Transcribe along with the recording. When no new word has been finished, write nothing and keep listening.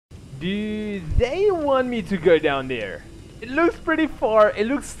Do they want me to go down there? It looks pretty far. It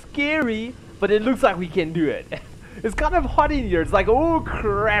looks scary, but it looks like we can do it. It's kind of hot in here. It's like, oh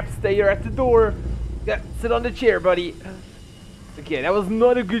crap, stay here at the door. Yeah, sit on the chair, buddy. Okay, that was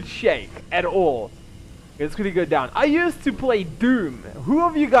not a good shake at all. Let's quickly go down. I used to play Doom. Who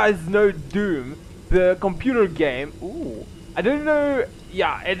of you guys know Doom? The computer game. Ooh. I don't know.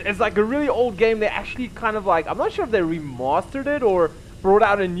 Yeah, it's like a really old game. They actually kind of like, I'm not sure if they remastered it or brought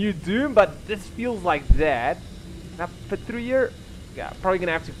out a new Doom, but this feels like that. Can I fit through here? Yeah, probably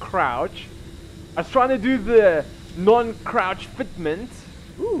gonna have to crouch. I was trying to do the non-crouch fitment.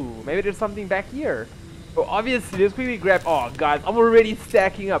 Ooh, maybe there's something back here. Oh, obviously, let's quickly grab. Oh, guys, I'm already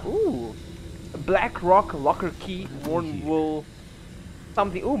stacking up. Ooh, a black rock locker key, worn wool,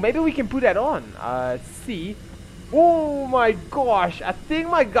 something. Ooh, maybe we can put that on. Let's see. Oh my gosh, I think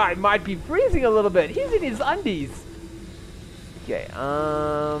my guy might be freezing a little bit. He's in his undies. Okay,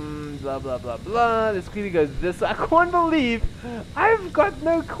 blah blah blah blah. Let's quickly go this way. I can't believe I've got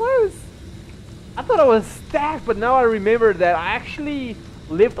no clothes. I thought I was stacked, but now I remember that I actually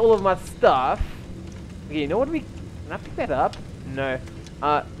left all of my stuff. Okay, you know what, can I pick that up? No.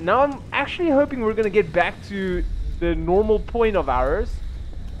 Now I'm actually hoping we're gonna get back to the normal point of ours.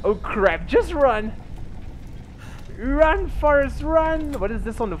 Oh crap, just run! Run, Forrest, run! What is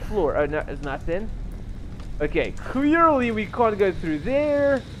this on the floor? Oh no, it's nothing. Okay, clearly we can't go through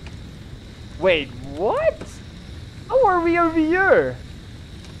there. Wait, what? How are we over here?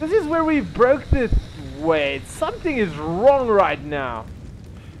 This is where we broke this. Wait, something is wrong right now.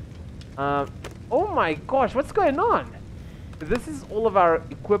 Oh my gosh, what's going on? This is all of our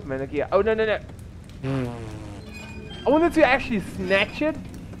equipment. Okay, oh no, no, no. I wanted to actually snatch it,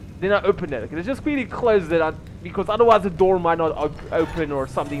 then I opened it. Okay, let's just quickly close it up, because otherwise the door might not open or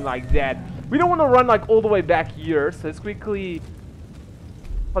something like that. We don't want to run like all the way back here, so let's quickly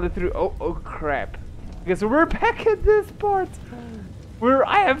follow through. Oh crap. Okay, so we're back at this part where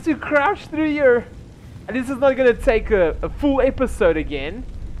I have to crouch through here. And this is not going to take a full episode again.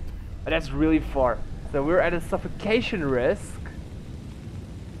 But that's really far. So we're at a suffocation risk.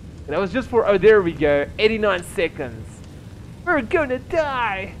 And that was just for, oh there we go, 89 seconds. We're gonna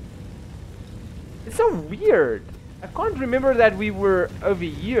die. It's so weird. I can't remember that we were over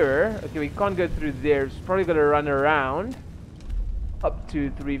here. Okay, we can't go through there. It's probably gonna run around. Up 2,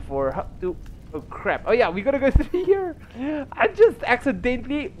 3, 4, up 2. Oh crap. Oh yeah, we gotta go through here. I just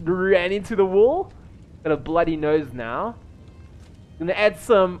accidentally ran into the wall. Got a bloody nose now. Gonna add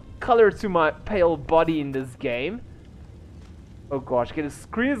some color to my pale body in this game. Oh gosh, okay, the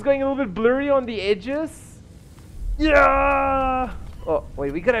screen is going a little bit blurry on the edges. Yeah! Oh,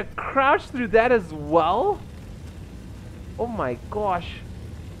 wait, we gotta crouch through that as well? Oh my gosh.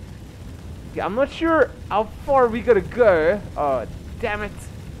 Okay, I'm not sure how far we gotta go. Oh, damn it.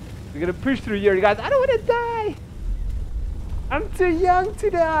 We're gonna push through here, you guys. I don't wanna die! I'm too young to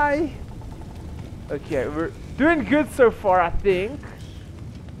die! Okay, we're doing good so far, I think.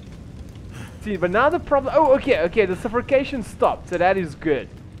 See, but now the problem... Oh, okay, the suffocation stopped, so that is good.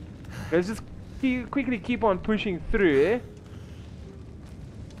 Let's just quickly keep on pushing through.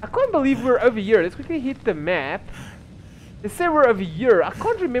 I can't believe we're over here. Let's quickly hit the map. They say we're over here. I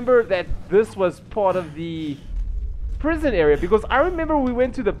can't remember that this was part of the prison area, because I remember we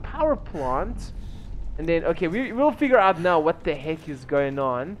went to the power plant. And then, okay, we'll figure out now what the heck is going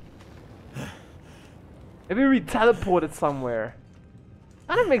on. Maybe we teleported somewhere.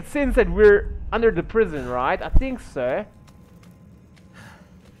 Kind of makes sense that we're under the prison, right? I think so.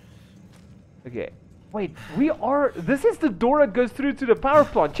 Okay. Wait, this is the door that goes through to the power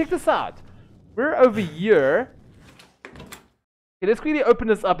plant. Check this out. We're over here. Okay, let's quickly open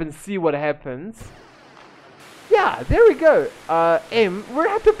this up and see what happens. Yeah, there we go. We're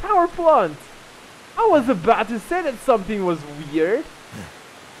at the power plant. I was about to say that something was weird.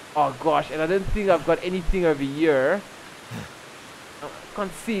 Oh gosh, and I don't think I've got anything over here. I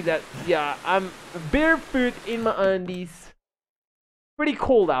can't see that. Yeah, I'm barefoot in my undies. Pretty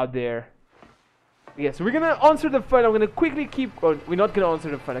cold out there. Yeah, so we're gonna answer the phone. I'm gonna quickly keep... Oh, we're not gonna answer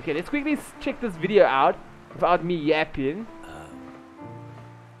the phone. Okay, let's quickly check this video out without me yapping.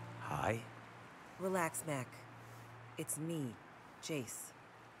 Hi? Relax, Mac. It's me, Jace.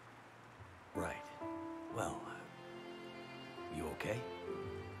 Right. Well, you okay?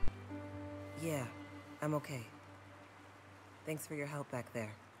 Yeah, I'm okay. Thanks for your help back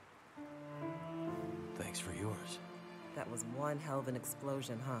there. Thanks for yours. That was one hell of an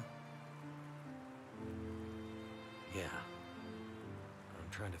explosion, huh? Yeah. I'm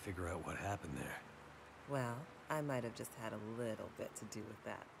trying to figure out what happened there. Well, I might have just had a little bit to do with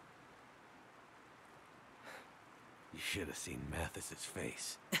that. You should have seen Mathis's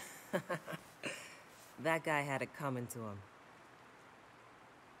face. That guy had it coming to him.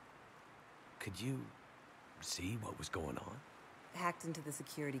 Could you see what was going on? Hacked into the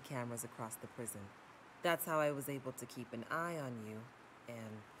security cameras across the prison. That's how I was able to keep an eye on you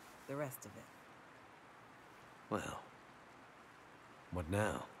and the rest of it. Well, what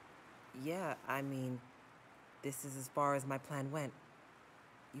now? Yeah, I mean, this is as far as my plan went.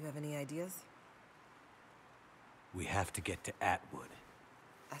 You have any ideas? We have to get to Atwood.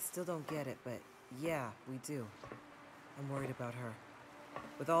 I still don't get it, but yeah, we do. I'm worried about her.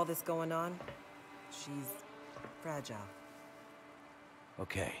 With all this going on, she's fragile.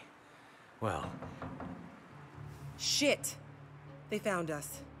 Okay. Well... Shit! They found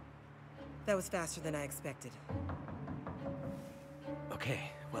us. That was faster than I expected.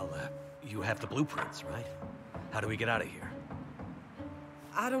 Okay, well, you have the blueprints, right? How do we get out of here?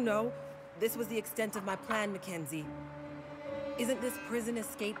 I don't know. This was the extent of my plan, Mackenzie. Isn't this prison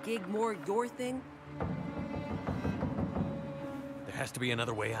escape gig more your thing? There has to be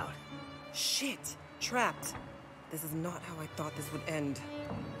another way out. Shit! Trapped. This is not how I thought this would end.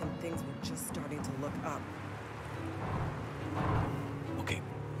 And things were just starting to look up. Okay,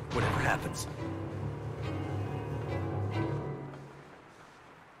 whatever happens.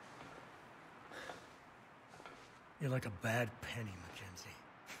 You're like a bad penny, Mackenzie.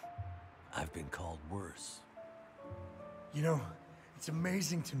 I've been called worse. You know, it's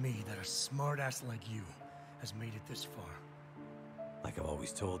amazing to me that a smartass like you has made it this far. Like I've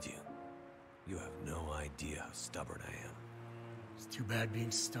always told you, you have no idea how stubborn I am. It's too bad being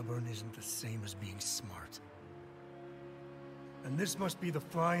stubborn isn't the same as being smart. And this must be the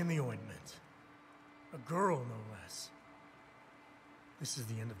fly in the ointment. A girl, no less. This is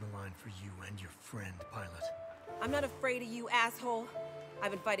the end of the line for you and your friend, Pilot. I'm not afraid of you, asshole.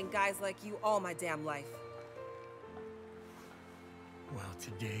 I've been fighting guys like you all my damn life. Well,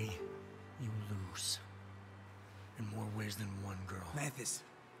 today, you lose. In more ways than one, girl. Mathis.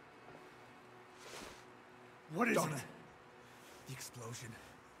 What is Donna. it? The explosion.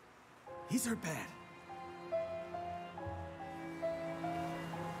 He's hurt bad.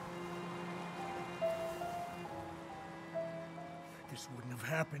 This wouldn't have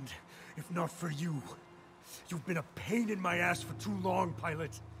happened if not for you. You've been a pain in my ass for too long,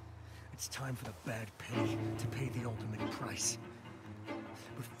 Pilot. It's time for the bad penny to pay the ultimate price.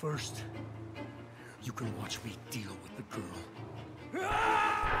 But first, you can watch me deal with the girl.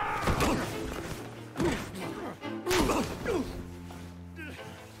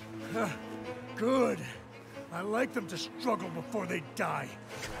 Good. I like them to struggle before they die.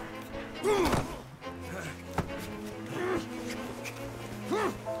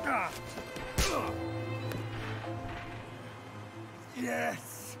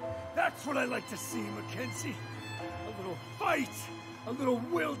 Yes! That's what I like to see, Mackenzie. A little fight! A little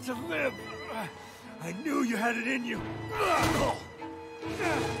will to live! I knew you had it in you!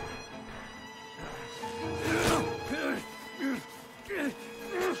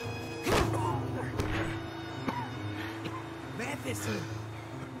 Mathis!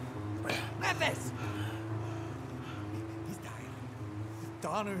 Mathis! He's dying. His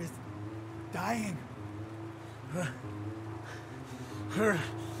daughter is dying.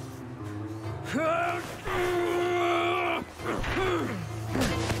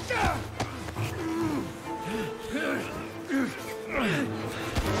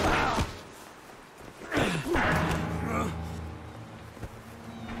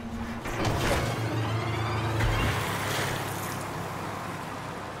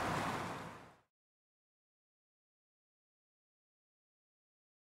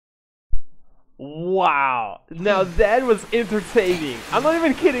 Wow, now that was entertaining. I'm not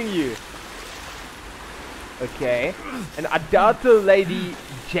even kidding you. Okay, and I doubt the lady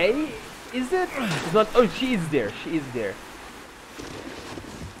J, is it? It's not. Oh, she is there. She is there.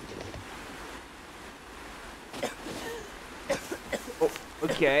 Oh,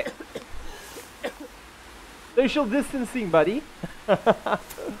 okay. Social distancing, buddy. Wasn't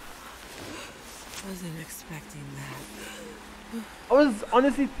expecting that. I was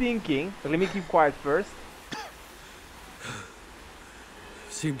honestly thinking, let me keep quiet first.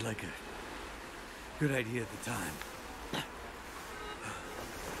 Seemed like a good idea at the time.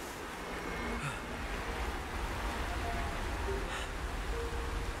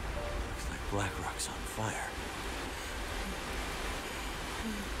 Looks like Blackrock's on fire.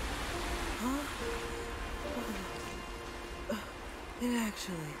 It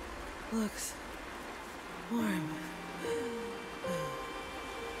actually looks warm.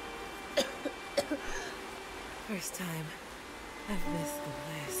 First time I've missed the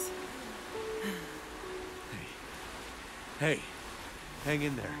place. Hey, Hang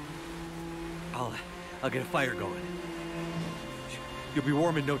in there. I'll get a fire going. You'll be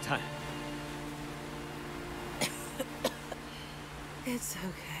warm in no time. It's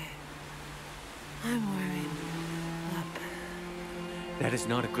okay. I'm warming up. That is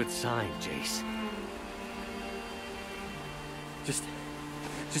not a good sign, Jace. Just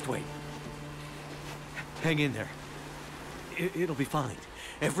wait. Hang in there. It'll be fine.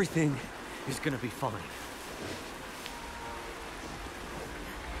 Everything is gonna be fine.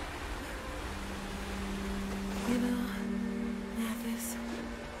 You know, Mathis,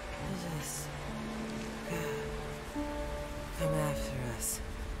 just come after us.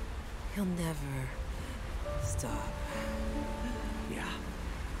 He'll never stop. Yeah.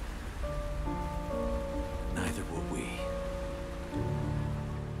 Neither will we.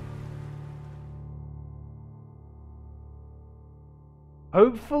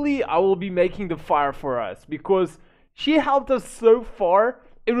 Hopefully I will be making the fire for us, because she helped us so far.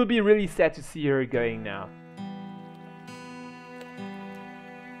 It will be really sad to see her going now.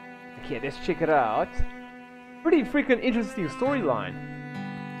 Okay, let's check it out. Pretty freaking interesting storyline.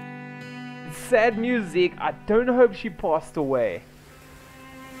 Sad music. I don't hope she passed away.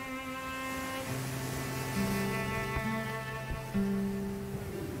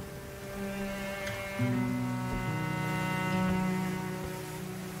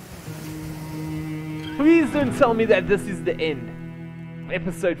 Please don't tell me that this is the end of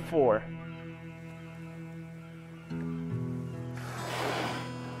episode 4.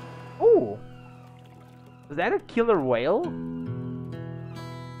 Oh, is that a killer whale?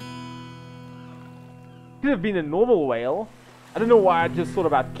 Could have been a normal whale. I don't know why I just thought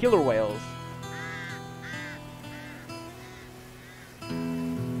about killer whales.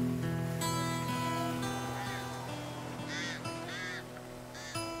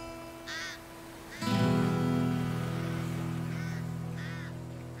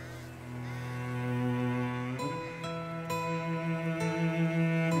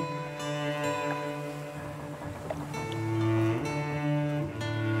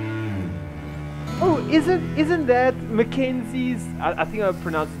 Isn't that Mackenzie's, I think I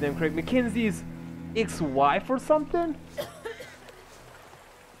pronounced his name correct, Mackenzie's ex-wife or something?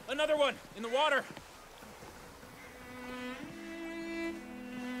 Another one in the water.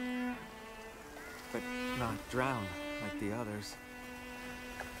 But not drown like the others.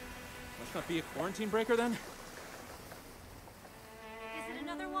 Must not be a quarantine breaker then? Is it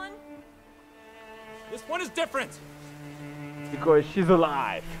another one? This one is different. Because she's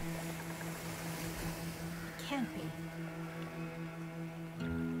alive. Can't be.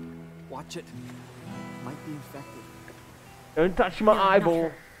 Watch it. Might be infected. Don't touch my No, not eyeball.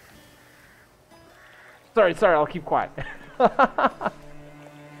 her. Sorry, I'll keep quiet.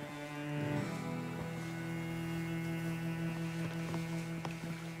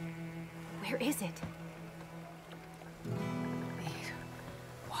 Where is it? Need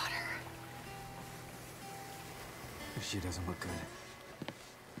water. She doesn't look good.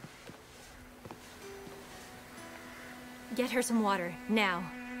 Get her some water, now.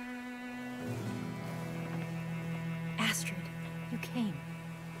 Astrid, you came.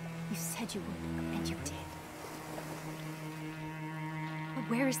 You said you would, and you did. But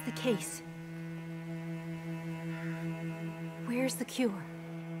where is the case? Where's the cure?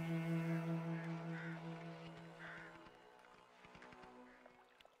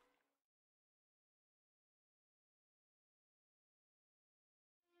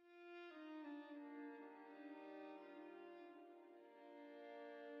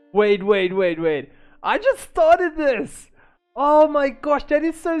 Wait. I just started this. Oh my gosh, that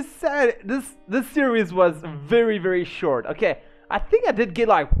is so sad. This series was very short. Okay, I think I did get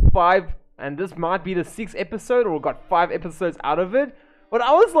like 5, and this might be the 6th episode, or got 5 episodes out of it. But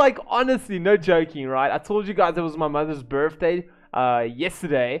I was like, honestly, no joking, right? I told you guys it was my mother's birthday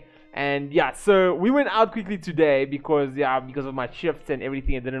yesterday. And yeah, so we went out quickly today because of my shifts and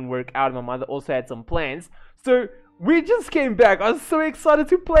everything, it didn't work out. My mother also had some plans. So we just came back. I was so excited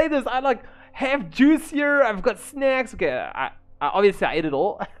to play this. I like have juice here. I've got snacks. Okay, I obviously I ate it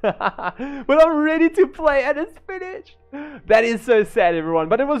all. But I'm ready to play and it's finished. That is so sad, everyone.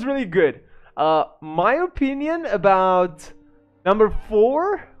 But it was really good. My opinion about number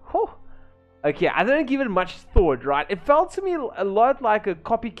 4. Oh, okay, I didn't give it much thought, right? It felt to me a lot like a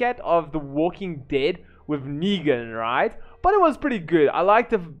copycat of The Walking Dead with Negan, right? But it was pretty good. I liked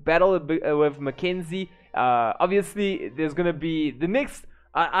the battle with Mackenzie. Obviously, there's gonna be the next.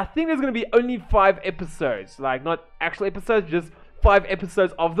 I think there's gonna be only 5 episodes, like not actual episodes, just 5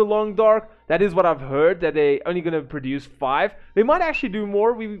 episodes of The Long Dark. That is what I've heard. That they're only gonna produce 5. They might actually do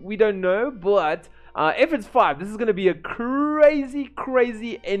more. We don't know, but If it's 5, this is gonna be a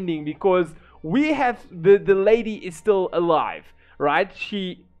crazy ending, because we have the lady is still alive, right?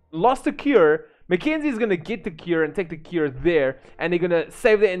 She lost the cure. Mackenzie is gonna get the cure and take the cure there, and they're gonna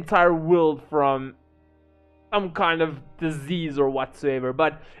save the entire world from some kind of disease or whatsoever.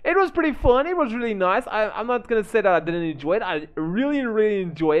 But it was pretty fun. It was really nice. I'm not gonna say that I didn't enjoy it. I really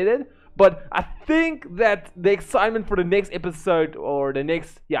enjoyed it. But I think that the excitement for the next episode, or the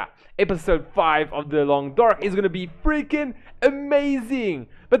next, episode 5 of The Long Dark is gonna be freaking amazing.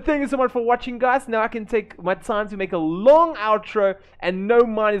 But thank you so much for watching, guys. Now I can take my time to make a long outro and no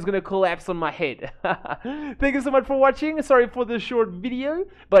mind is gonna collapse on my head. Thank you so much for watching. Sorry for the short video,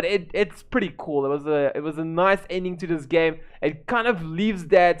 but it's pretty cool. It was a nice ending to this game. It kind of leaves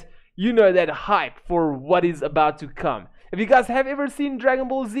that, you know, that hype for what is about to come. If you guys have ever seen Dragon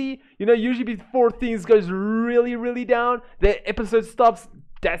Ball Z, you know, usually before things goes really down, the episode stops.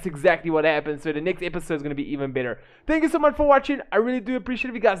 That's exactly what happens. So the next episode is going to be even better. Thank you so much for watching. I really do appreciate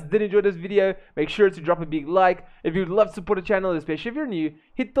it. If you guys did enjoy this video, make sure to drop a big like. If you'd love to support the channel, especially if you're new,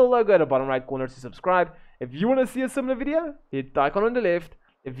 hit the logo at the bottom right corner to subscribe. If you want to see a similar video, hit the icon on the left.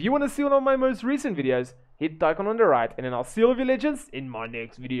 If you want to see one of my most recent videos, hit the icon on the right. And then I'll see all of you legends in my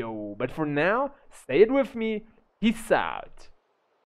next video. But for now, stay it with me. Peace out.